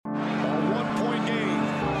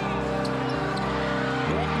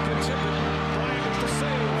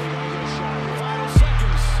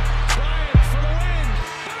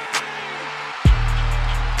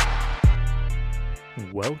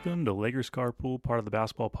Welcome to Lakers Carpool, part of the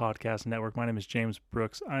Basketball Podcast Network. My name is James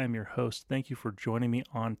Brooks. I am your host. Thank you for joining me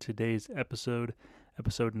on today's episode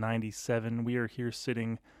 97. We are here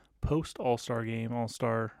sitting post All-Star game,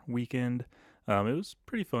 All-Star weekend. It was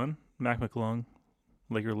pretty fun. Mac McClung,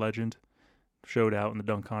 Laker legend, showed out in the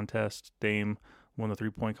dunk contest. Dame won the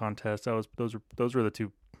three-point contest. Those were the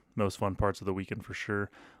two most fun parts of the weekend for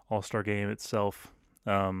sure. All-Star game itself,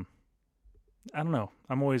 I don't know.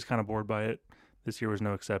 I'm always kind of bored by it. This year was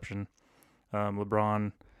no exception.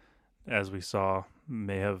 LeBron, as we saw,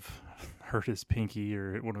 may have hurt his pinky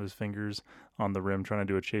or hit one of his fingers on the rim trying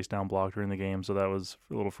to do a chase down block during the game, so that was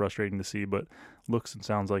a little frustrating to see, but looks and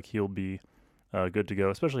sounds like he'll be good to go,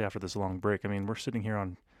 especially after this long break. I mean, we're sitting here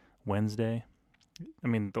on Wednesday. I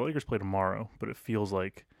mean, the Lakers play tomorrow, but it feels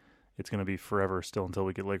like it's going to be forever still until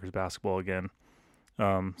we get Lakers basketball again.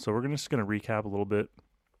 So we're just going to recap a little bit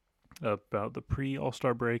about the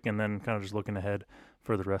pre-All-Star break and then kind of just looking ahead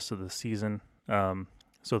for the rest of the season.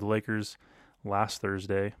 So the Lakers last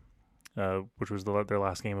Thursday, which was their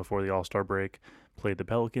last game before the All-Star break, played the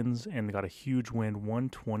Pelicans and they got a huge win,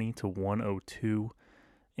 120-102.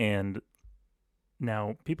 And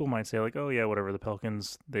now people might say like, oh yeah, whatever, the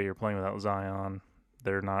Pelicans, they are playing without Zion.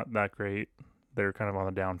 They're not that great. They're kind of on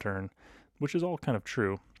the downturn, which is all kind of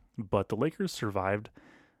true. But the Lakers survived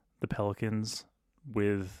the Pelicans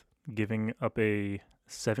with giving up a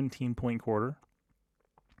 17-point quarter.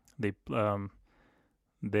 They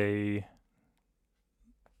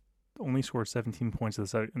only scored 17 points in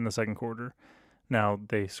the second quarter. Now,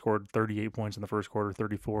 they scored 38 points in the first quarter,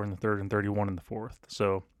 34 in the third, and 31 in the fourth.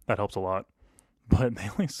 So that helps a lot. But they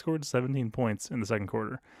only scored 17 points in the second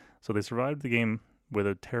quarter. So they survived the game with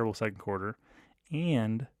a terrible second quarter.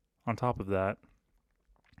 And on top of that,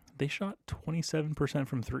 they shot 27%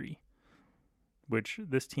 from three, which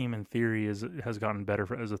this team in theory has gotten better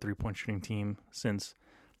as a three-point shooting team since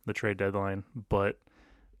the trade deadline. But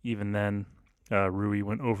even then, Rui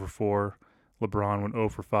went 0 for 4, LeBron went 0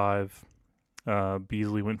 for 5,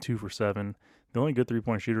 Beasley went 2 for 7. The only good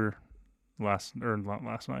three-point shooter not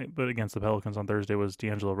last night, but against the Pelicans on Thursday was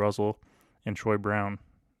D'Angelo Russell and Troy Brown.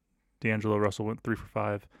 D'Angelo Russell went 3 for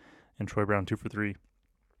 5, and Troy Brown 2 for 3.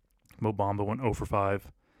 Mo Bamba went 0 for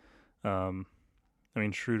 5.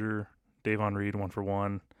 Schroeder, Davon Reed 1 for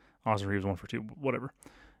 1, Austin Reeves 1 for 2, whatever.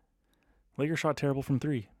 Lakers shot terrible from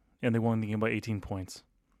three, and they won the game by 18 points.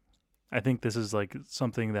 I think this is like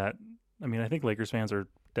something that, I think Lakers fans are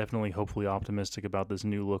definitely hopefully optimistic about this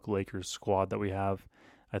new look Lakers squad that we have.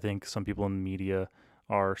 I think some people in the media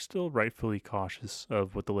are still rightfully cautious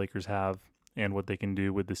of what the Lakers have and what they can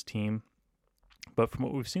do with this team. But from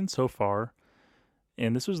what we've seen so far,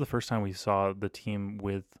 and this was the first time we saw the team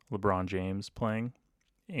with LeBron James playing,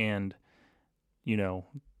 and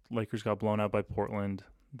Lakers got blown out by Portland.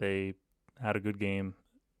 They had a good game,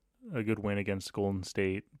 a good win against Golden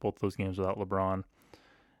State, both those games without LeBron.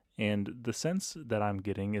 And the sense that I'm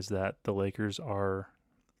getting is that the Lakers are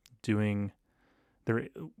when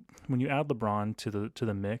you add LeBron to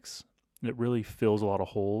the mix, it really fills a lot of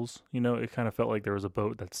holes. It kind of felt like there was a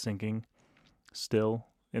boat that's sinking still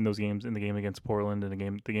in those games, in the game against Portland and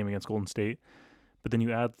the game against Golden State. But then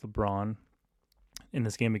you add LeBron in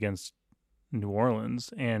this game against New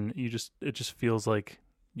Orleans, and it just feels like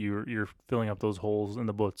you're filling up those holes and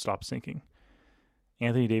the boat stops sinking.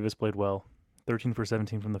 Anthony Davis played well, 13 for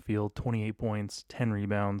 17 from the field, 28 points, 10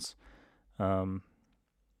 rebounds. LeBron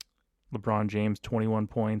James 21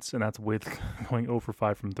 points, and that's with going 0 for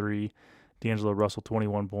 5 from 3. D'Angelo Russell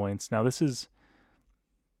 21 points. Now this is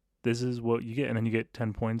what you get, and then you get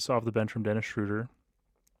 10 points off the bench from Dennis Schroeder.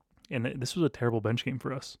 And this was a terrible bench game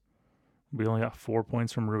for us. We only got 4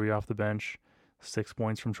 points from Rui off the bench, 6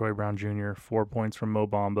 points from Troy Brown Jr., 4 points from Mo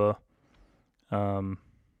Bamba,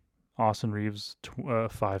 Austin Reeves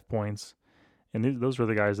 5 points. And those were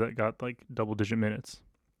the guys that got like double-digit minutes.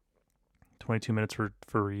 22 minutes for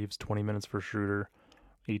Reeves, 20 minutes for Schroeder,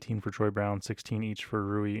 18 for Troy Brown, 16 each for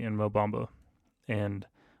Rui and Mo Bamba. And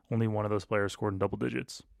only one of those players scored in double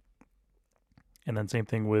digits. And then same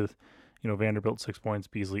thing with, Vanderbilt 6 points,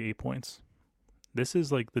 Beasley 8 points. This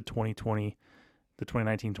is like the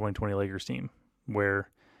 2019-2020 Lakers team where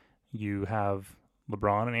you have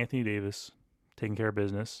LeBron and Anthony Davis taking care of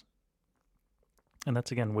business. And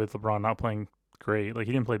that's again with LeBron not playing great. Like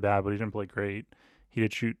he didn't play bad, but he didn't play great. He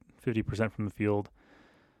did shoot 50% from the field,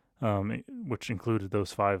 which included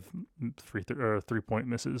those 5 3-point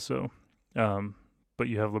misses. So, but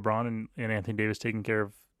you have LeBron and Anthony Davis taking care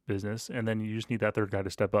of business, and then you just need that third guy to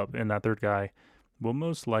step up, and that third guy will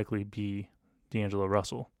most likely be D'Angelo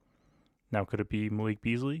Russell. Now, could it be Malik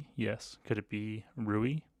Beasley? Yes. Could it be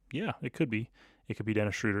Rui? Yeah, it could be. It could be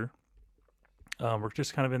Dennis Schroeder. we're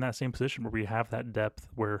just kind of in that same position where we have that depth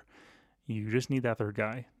where you just need that third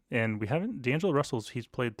guy. And we haven't, D'Angelo Russell's, he's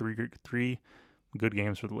played three good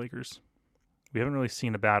games for the Lakers. We haven't really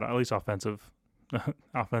seen a bad, at least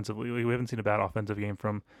offensively, we haven't seen a bad offensive game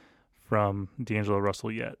from D'Angelo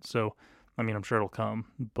Russell yet. So, I mean, I'm sure it'll come,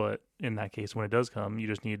 but in that case, when it does come, you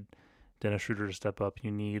just need Dennis Schroeder to step up.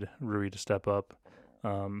 You need Rui to step up.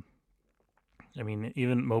 I mean,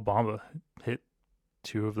 even Mo Bamba hit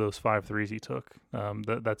 2 of those 5 threes he took.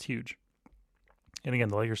 That's huge. And again,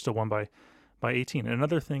 the Lakers still won by 18. And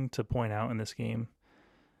another thing to point out in this game,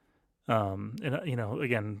 and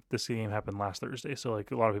again, this game happened last Thursday, so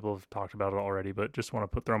like a lot of people have talked about it already, but just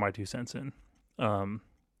want to throw my 2 cents in.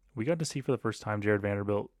 We got to see for the first time Jared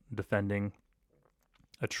Vanderbilt defending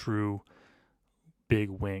a true big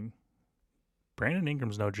wing. Brandon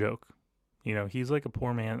Ingram's no joke. He's like a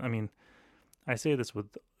poor man. I mean, I say this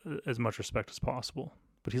with as much respect as possible,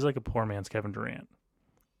 but he's like a poor man's Kevin Durant,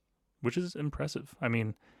 which is impressive. I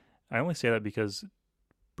mean, I only say that because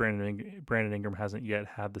Brandon Ingram hasn't yet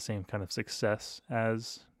had the same kind of success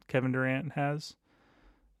as Kevin Durant has.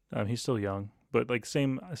 He's still young, but like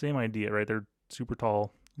same idea, right? They're super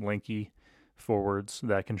tall, lanky forwards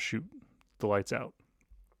that can shoot the lights out.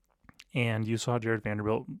 And you saw Jared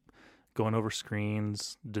Vanderbilt going over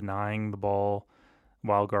screens, denying the ball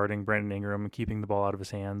while guarding Brandon Ingram and keeping the ball out of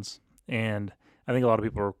his hands. And I think a lot of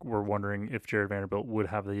people were wondering if Jared Vanderbilt would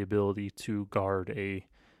have the ability to guard a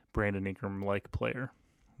Brandon Ingram-like player,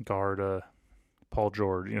 guard Paul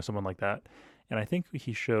George, someone like that. And I think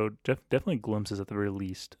he showed definitely glimpses at the very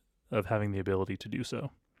least of having the ability to do so,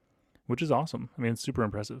 which is awesome. I mean, it's super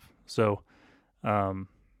impressive. So, love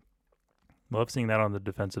seeing that on the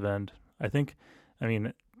defensive end.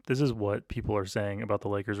 This is what people are saying about the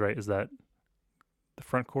Lakers, right? Is that the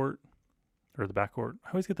front court or the back court? I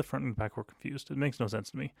always get the front and back court confused. It makes no sense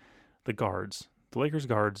to me. The guards. The Lakers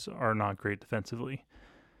guards are not great defensively.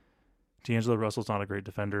 D'Angelo Russell's not a great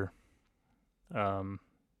defender.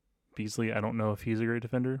 Beasley, I don't know if he's a great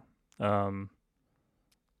defender. Our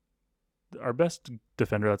best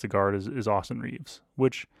defender that's a guard is Austin Reeves,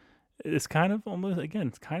 which is kind of almost, again,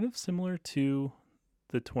 it's kind of similar to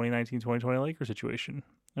the 2019-2020 Lakers situation.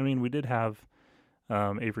 I mean, we did have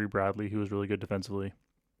Avery Bradley, who was really good defensively,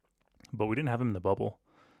 but we didn't have him in the bubble.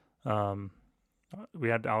 We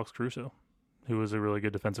had Alex Caruso, who was a really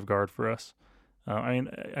good defensive guard for us. I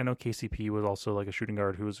know KCP was also like a shooting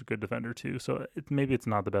guard who was a good defender too, so maybe it's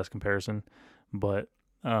not the best comparison, but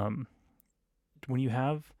when you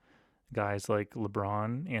have guys like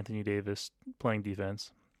LeBron, Anthony Davis playing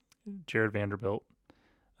defense, Jared Vanderbilt,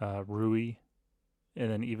 Rui, and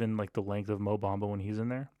then even like the length of Mo Bamba when he's in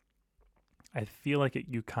there, I feel like it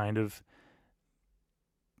kind of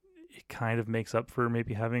makes up for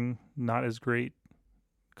maybe having not as great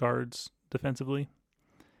guards defensively.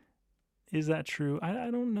 Is that true? I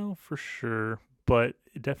don't know for sure, but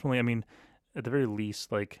definitely, I mean, at the very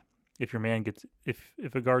least, like if your man gets,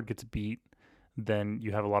 if a guard gets beat, then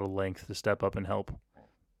you have a lot of length to step up and help.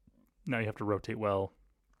 Now you have to rotate well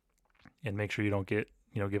and make sure you don't get,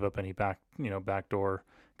 give up any backdoor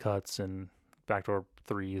cuts and backdoor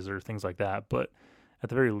threes or things like that. But at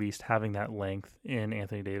the very least, having that length in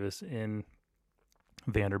Anthony Davis, in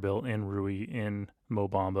Vanderbilt, in Rui, in Mo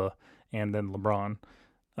Bamba, and then LeBron,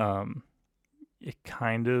 it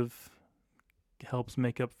kind of helps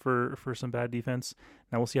make up for some bad defense.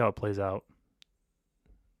 Now we'll see how it plays out.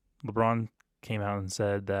 LeBron came out and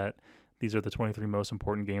said that these are the 23 most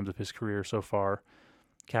important games of his career so far,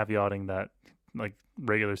 caveating that like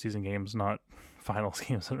regular season games, not finals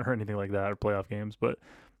games or anything like that, or playoff games, but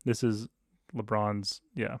this is LeBron's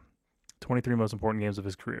 23 most important games of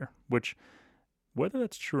his career, which, whether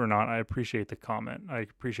that's true or not, I appreciate the comment. I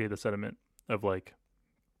appreciate the sentiment of like,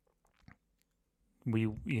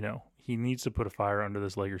 he needs to put a fire under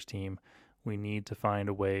this Lakers team. We need to find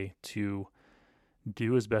a way to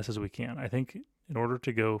do as best as we can. I think in order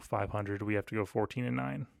to go 500, we have to go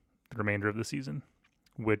 14-9 the remainder of the season,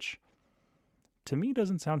 which to me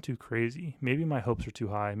doesn't sound too crazy. Maybe my hopes are too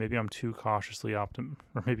high. Maybe I'm too cautiously or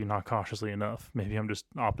maybe not cautiously enough. Maybe I'm just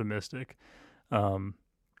optimistic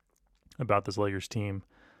about this Lakers team.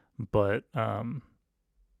 But I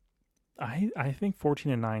think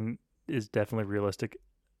 14-9 is definitely realistic.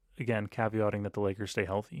 Again, caveating that the Lakers stay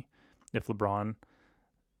healthy. If LeBron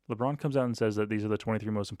comes out and says that these are the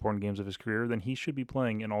 23 most important games of his career, then he should be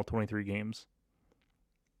playing in all 23 games,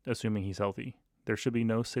 assuming he's healthy. There should be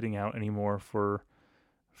no sitting out anymore for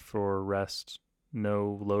rest,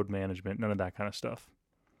 no load management, none of that kind of stuff.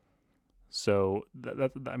 So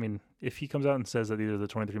I mean, if he comes out and says that these are the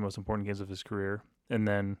 23 most important games of his career and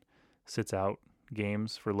then sits out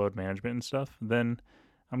games for load management and stuff, then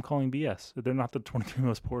I'm calling BS. They're not the 23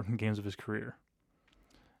 most important games of his career.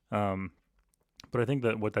 But I think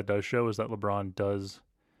that what that does show is that LeBron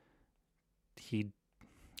he,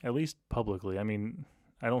 at least publicly, I mean,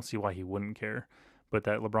 I don't see why he wouldn't care, but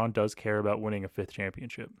that LeBron does care about winning a 5th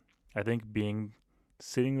championship. I think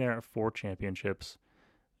sitting there at 4 championships,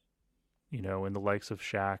 in the likes of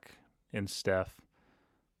Shaq and Steph,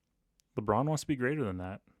 LeBron wants to be greater than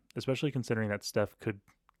that, especially considering that Steph could,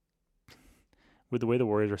 with the way the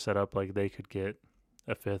Warriors are set up, like they could get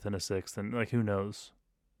a 5th and a 6th, and like who knows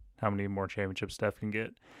how many more championships Steph can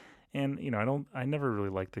get. And I never really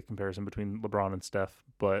liked the comparison between LeBron and Steph,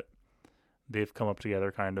 but they've come up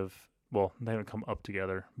together kind of. Well, they haven't come up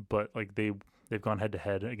together, but like they've gone head to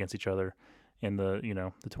head against each other in the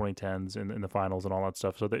the 2010s and in the finals and all that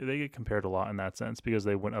stuff. So they get compared a lot in that sense because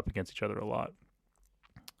they went up against each other a lot.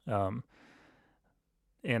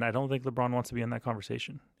 And I don't think LeBron wants to be in that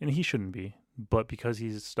conversation, and he shouldn't be. But because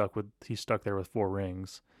he's stuck there with 4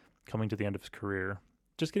 rings, coming to the end of his career,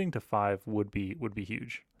 just getting to 5 would be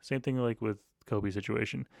huge. Same thing like with Kobe's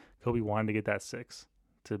situation. Kobe wanted to get that 6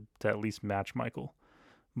 to at least match Michael,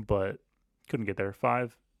 but couldn't get there.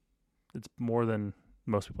 5, it's more than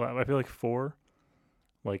most people have. I feel like 4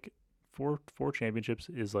 championships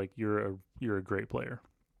is like you're a great player.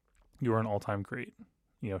 You're an all-time great.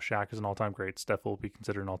 Shaq is an all-time great. Steph will be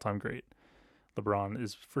considered an all-time great. LeBron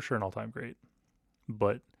is for sure an all-time great.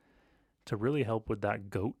 But to really help with that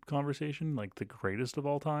GOAT conversation, like the greatest of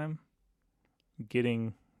all time,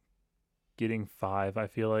 getting 5, I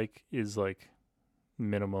feel like is like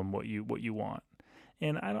minimum what you want.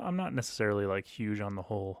 And I'm not necessarily like huge on the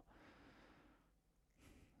whole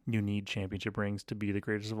you need championship rings to be the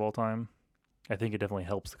greatest of all time. I think it definitely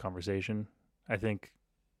helps the conversation. I think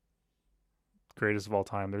greatest of all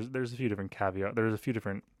time, there's a few different caveats. There's a few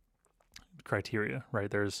different criteria, right?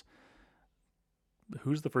 There's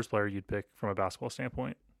who's the first player you'd pick from a basketball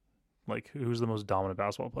standpoint? Like who's the most dominant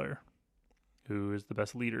basketball player? Who is the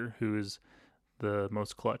best leader? Who is the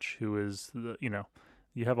most clutch? Who is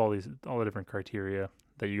you have all the different criteria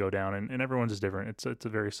that you go down, and everyone's is different. It's a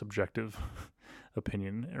very subjective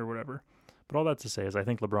opinion or whatever. But all that to say is I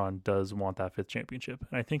think LeBron does want that 5th championship.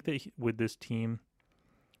 And I think that with this team,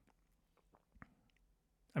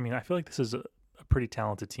 I mean, I feel like this is a pretty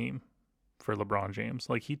talented team for LeBron James.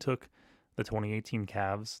 Like he took the 2018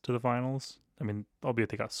 Cavs to the finals. I mean, albeit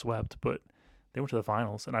they got swept, but they went to the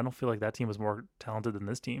finals, and I don't feel like that team was more talented than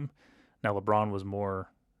this team. Now, LeBron was more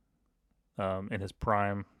in his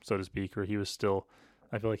prime, so to speak, or he was still,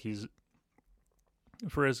 I feel like he's,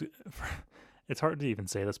 it's hard to even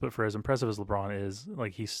say this, but for as impressive as LeBron is,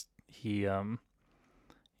 like he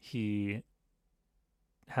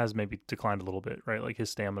has maybe declined a little bit, right? Like his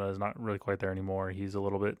stamina is not really quite there anymore. He's a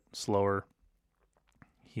little bit slower.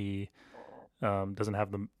 He doesn't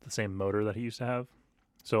have the same motor that he used to have.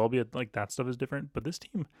 So albeit like that stuff is different, but this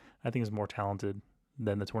team I think is more talented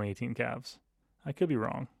than the 2018 Cavs. I could be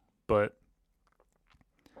wrong, but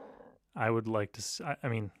I would like to. I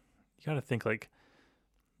mean, you got to think like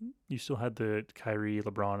you still had the Kyrie,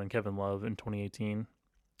 LeBron, and Kevin Love in 2018.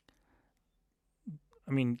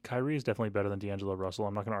 I mean, Kyrie is definitely better than D'Angelo Russell.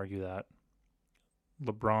 I'm not going to argue that.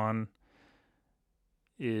 LeBron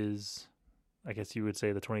is, I guess you would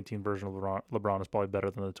say, the 2018 version of LeBron is probably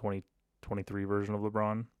better than the 2023 version of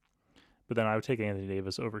LeBron. But then I would take Anthony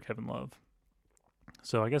Davis over Kevin Love.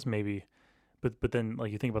 So I guess maybe, but then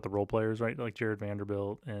like you think about the role players, right? Like Jared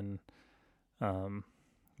Vanderbilt and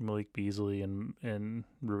Malik Beasley and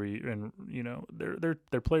Rui, and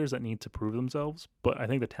they're players that need to prove themselves. But I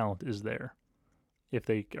think the talent is there. If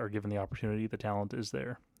they are given the opportunity, the talent is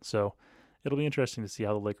there. So it'll be interesting to see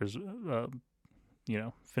how the Lakers,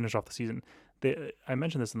 finish off the season. I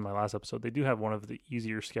mentioned this in my last episode. They do have one of the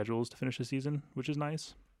easier schedules to finish the season, which is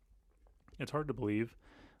nice. It's hard to believe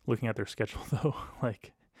looking at their schedule, though.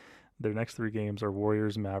 Like, their next 3 games are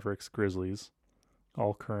Warriors, Mavericks, Grizzlies,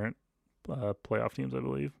 all current playoff teams, I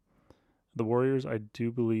believe. The Warriors, I do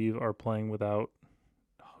believe, are playing without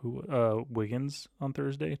Wiggins on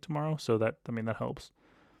Thursday tomorrow, so that helps.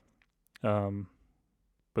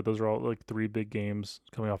 But those are all like 3 big games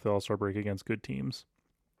coming off the All-Star break against good teams.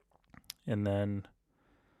 And then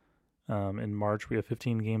in March, we have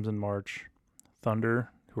 15 games in March. Thunder,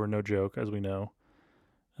 who are no joke, as we know.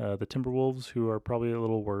 The Timberwolves, who are probably a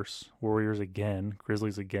little worse. Warriors again.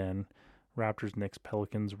 Grizzlies again. Raptors, Knicks,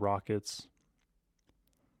 Pelicans, Rockets.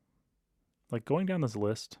 Like, going down this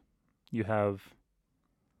list, you have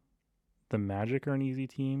the Magic are an easy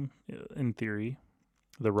team, in theory.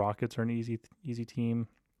 The Rockets are an easy team.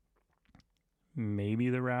 Maybe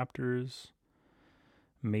the Raptors.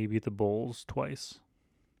 maybe the Bulls twice,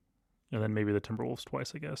 and then maybe the Timberwolves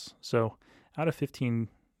twice, I guess. So out of 15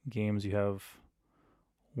 games, you have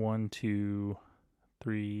 1, 2,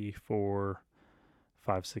 3, 4,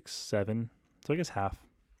 5, 6, 7. So I guess half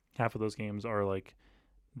of those games are like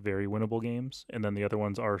very winnable games, and then the other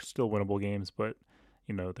ones are still winnable games, but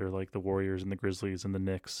they're like the Warriors and the Grizzlies and the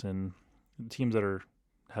Knicks and teams that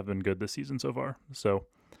have been good this season so far. So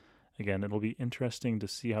again, it'll be interesting to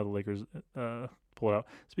see how the Lakers pull it out.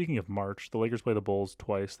 Speaking of March, the Lakers play the Bulls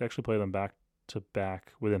twice. They actually play them back to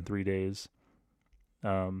back within 3 days.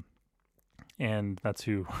 And that's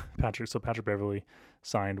who Patrick Beverley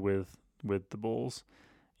signed with the Bulls,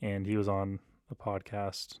 and he was on a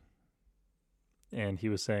podcast, and he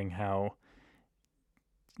was saying how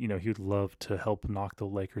he would love to help knock the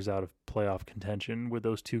Lakers out of playoff contention with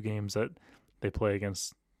those 2 games that they play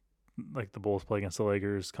against, like the Bulls play against the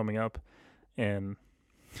Lakers coming up. And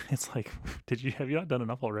it's like, have you not done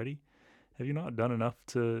enough already? Have you not done enough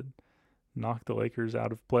to knock the Lakers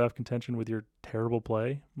out of playoff contention with your terrible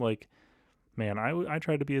play? Like, man, I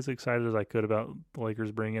tried to be as excited as I could about the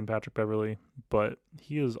Lakers bringing in Patrick Beverley, but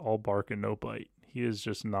he is all bark and no bite. He is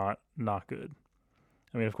just not good.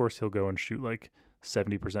 I mean, of course, he'll go and shoot like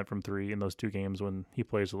 70% from 3 in those 2 games when he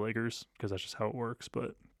plays the Lakers, because that's just how it works.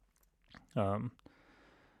 But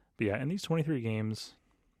yeah, in these 23 games,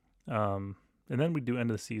 and then we do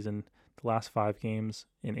end of the season. The last 5 games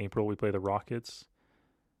in April, we play the Rockets,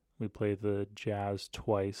 we play the Jazz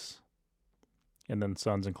twice, and then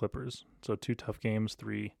Suns and Clippers. So 2 tough games,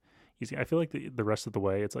 3 easy. I feel like the rest of the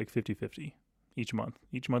way, it's like 50-50 each month.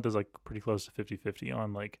 Each month is like pretty close to 50-50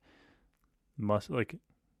 on like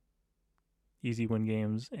easy win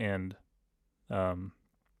games and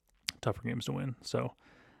tougher games to win. So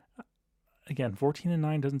again,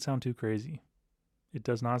 14-9 doesn't sound too crazy. It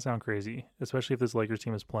does not sound crazy, especially if this Lakers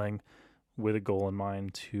team is playing with a goal in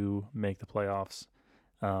mind to make the playoffs.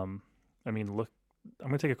 I mean, look, I'm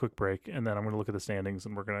going to take a quick break, and then I'm going to look at the standings,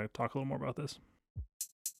 and we're going to talk a little more about this.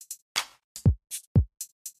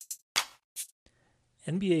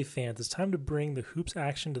 NBA fans, it's time to bring the hoops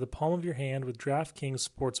action to the palm of your hand with DraftKings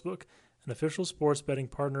Sportsbook, an official sports betting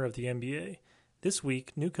partner of the NBA. This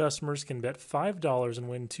week, new customers can bet $5 and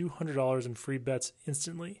win $200 in free bets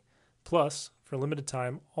instantly. Plus, for a limited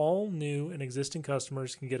time, all new and existing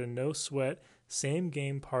customers can get a no-sweat,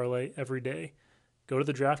 same-game parlay every day. Go to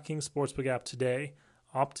the DraftKings Sportsbook app today,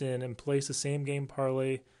 opt in, and place a same-game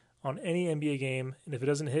parlay on any NBA game, and if it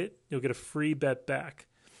doesn't hit, you'll get a free bet back.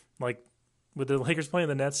 Like, with the Lakers playing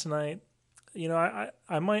the Nets tonight,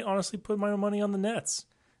 I might honestly put my money on the Nets.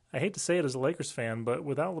 I hate to say it as a Lakers fan, but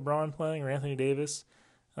without LeBron playing or Anthony Davis,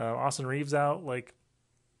 Austin Reeves out, like,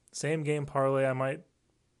 same-game parlay, I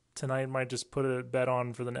might just put a bet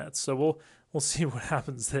on for the Nets. So we'll see what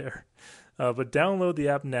happens there. But download the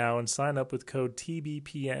app now and sign up with code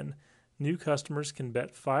TBPN. New customers can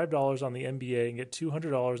bet $5 on the NBA and get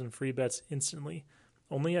 $200 in free bets instantly.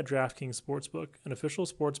 Only at DraftKings Sportsbook, an official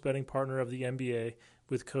sports betting partner of the NBA,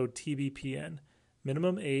 with code TBPN.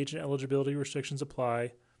 Minimum age and eligibility restrictions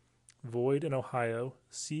apply. Void in Ohio.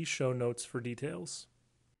 See show notes for details.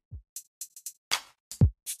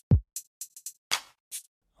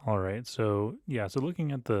 All right, so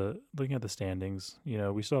looking at the standings,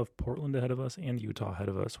 we still have Portland ahead of us and Utah ahead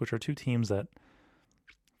of us, which are 2 teams that,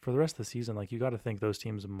 for the rest of the season, like, you got to think those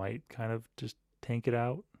teams might kind of just tank it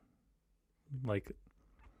out. Like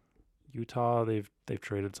Utah, they've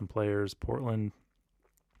traded some players. Portland,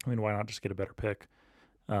 I mean, why not just get a better pick?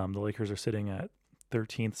 The Lakers are sitting at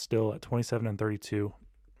 13th still at 27-32.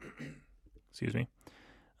 Excuse me.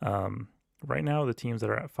 Right now, the teams that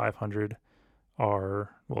are at 500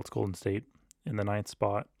 are, it's Golden State in the 9th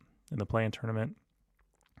spot in the play-in tournament.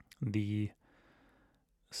 The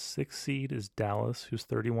 6th seed is Dallas, who's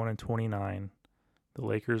 31-29. The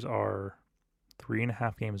Lakers are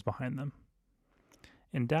 3.5 games behind them.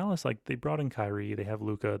 In Dallas, like, they brought in Kyrie, they have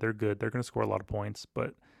Luka, they're good, they're going to score a lot of points,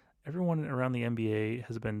 but everyone around the NBA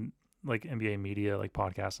has been, like, NBA media, like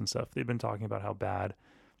podcasts and stuff, they've been talking about how bad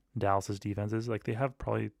Dallas's defense is. Like, they have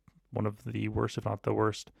probably one of the worst, if not the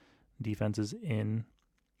worst, defenses in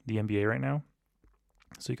the NBA right now.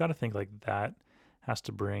 So you got to think like that has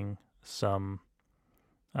to bring some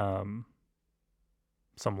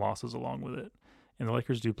losses along with it. And the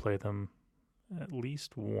Lakers do play them at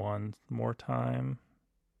least one more time.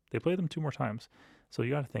 They play them 2 more times. So you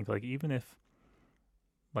got to think, like, even if,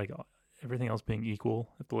 like, everything else being equal,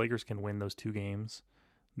 if the Lakers can win those 2 games,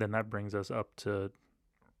 then that brings us up to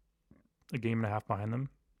a game and a half behind them.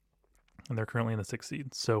 And they're currently in the 6th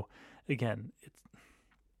seed. So again,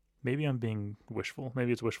 maybe I'm being wishful.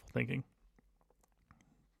 Maybe it's wishful thinking.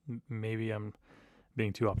 Maybe I'm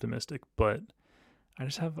being too optimistic, but I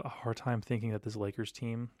just have a hard time thinking that this Lakers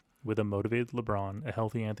team, with a motivated LeBron, a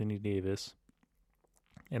healthy Anthony Davis,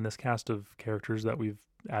 and this cast of characters that we've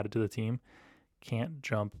added to the team, can't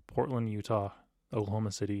jump Portland, Utah,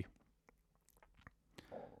 Oklahoma City,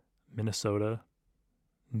 Minnesota,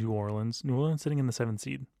 New Orleans sitting in the 7th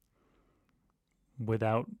seed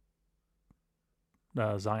without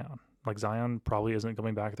Zion. Like, Zion probably isn't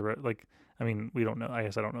coming back we don't know. I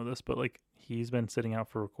guess I don't know this, but like, he's been sitting out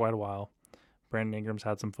for quite a while. Brandon Ingram's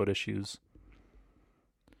had some foot issues.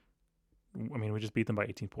 I mean, we just beat them by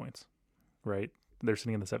 18 points, right? They're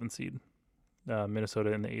sitting in the 7th seed.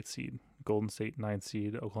 Minnesota in the 8th seed. Golden State 9th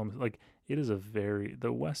seed. Oklahoma. Like, it is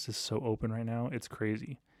the West is so open right now. It's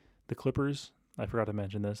crazy. The Clippers, I forgot to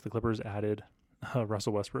mention this. The Clippers added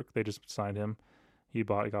Russell Westbrook. They just signed him. He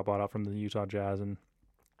got bought out from the Utah Jazz, and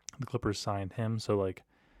the Clippers signed him. So, like,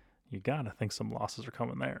 you got to think some losses are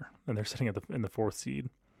coming there. And they're sitting in the 4th seed.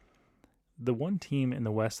 The one team in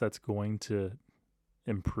the West that's going to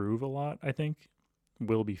improve a lot, I think,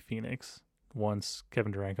 will be Phoenix once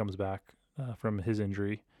Kevin Durant comes back from his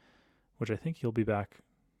injury, which I think he'll be back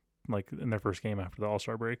like in their first game after the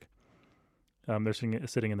All-Star break. They're sitting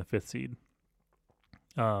in the 5th seed.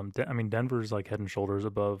 Denver's like head and shoulders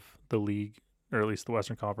above the league, or at least the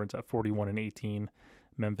Western Conference, at 41-18.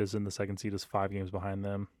 Memphis in the 2nd seed is 5 games behind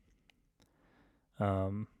them.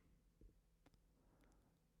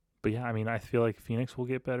 But yeah, I mean, I feel like Phoenix will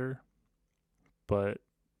get better, but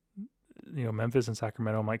Memphis and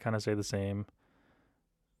Sacramento might kind of stay the same.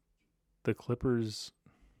 The Clippers,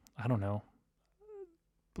 I don't know.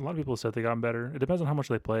 A lot of people said they gotten better. It depends on how much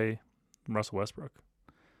they play Russell Westbrook.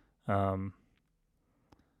 But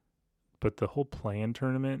the whole play-in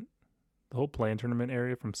tournament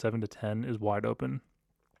area from 7 to 10 is wide open.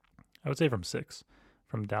 I would say from 6.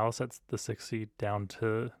 From Dallas at the 6th seed down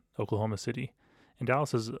to Oklahoma City. And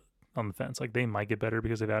Dallas is on the fence. Like, they might get better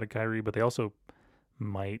because they've added Kyrie, but they also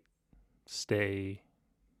might stay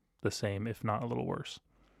the same, if not a little worse.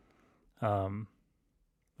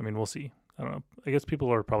 We'll see. I don't know. I guess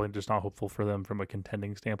people are probably just not hopeful for them from a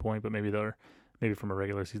contending standpoint, but maybe from a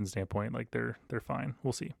regular season standpoint, like they're fine.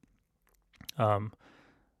 We'll see. But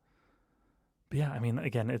yeah, I mean,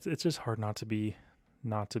 again, it's just hard not to be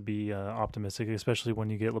optimistic, especially when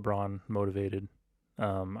you get LeBron motivated.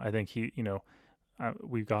 I think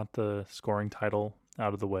we got the scoring title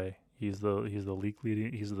out of the way. He's the league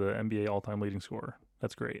leading. He's the NBA all-time leading scorer.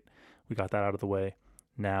 That's great. We got that out of the way.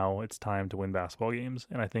 Now it's time to win basketball games,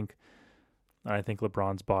 and I think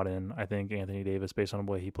LeBron's bought in. I think Anthony Davis, based on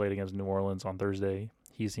the way he played against New Orleans on Thursday,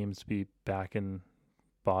 he seems to be back and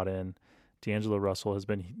bought in. D'Angelo Russell has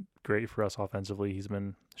been great for us offensively. He's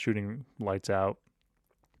been shooting lights out.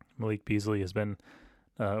 Malik Beasley has been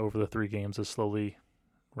over the 3 games is slowly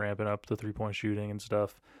ramping up the 3-point shooting and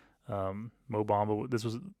stuff. Mo Bamba, this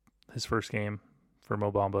was his first game for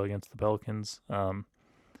Mo Bamba against the Pelicans.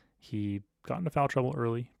 He got into foul trouble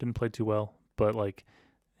early, didn't play too well, but like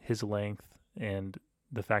his length and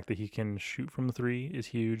the fact that he can shoot from the 3 is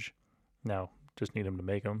huge. Now, just need him to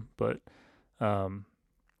make them, but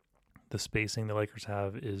the spacing the Lakers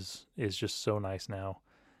have is just so nice now.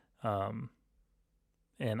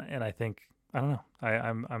 And I think, I don't know,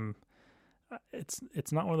 I'm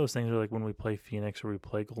it's not one of those things where like when we play Phoenix or we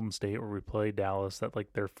play Golden State or we play Dallas that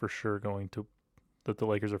like they're for sure that the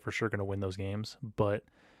Lakers are for sure going to win those games, but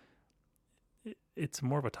it's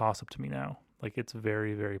more of a toss-up to me now. Like, it's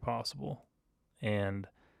very, very possible. And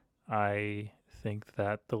I think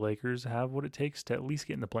that the Lakers have what it takes to at least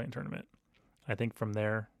get in the play-in tournament. I think from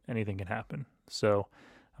there, anything can happen. So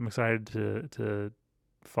I'm excited to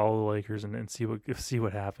follow the Lakers and see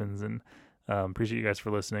what happens. And appreciate you guys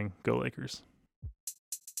for listening. Go Lakers.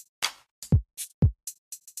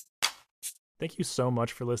 Thank you so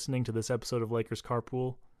much for listening to this episode of Lakers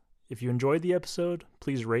Carpool. If you enjoyed the episode,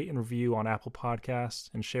 please rate and review on Apple Podcasts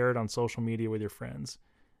and share it on social media with your friends.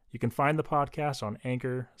 You can find the podcast on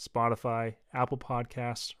Anchor, Spotify, Apple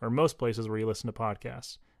Podcasts, or most places where you listen to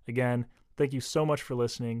podcasts. Again, thank you so much for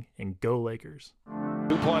listening, and go Lakers.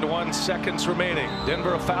 2.1 seconds remaining.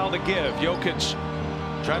 Denver a foul to give. Jokic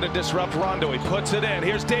trying to disrupt Rondo. He puts it in.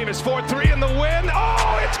 Here's Davis, 4-3 in the win.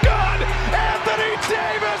 Oh, it's good! Anthony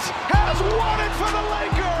Davis has won it for the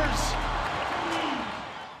Lakers!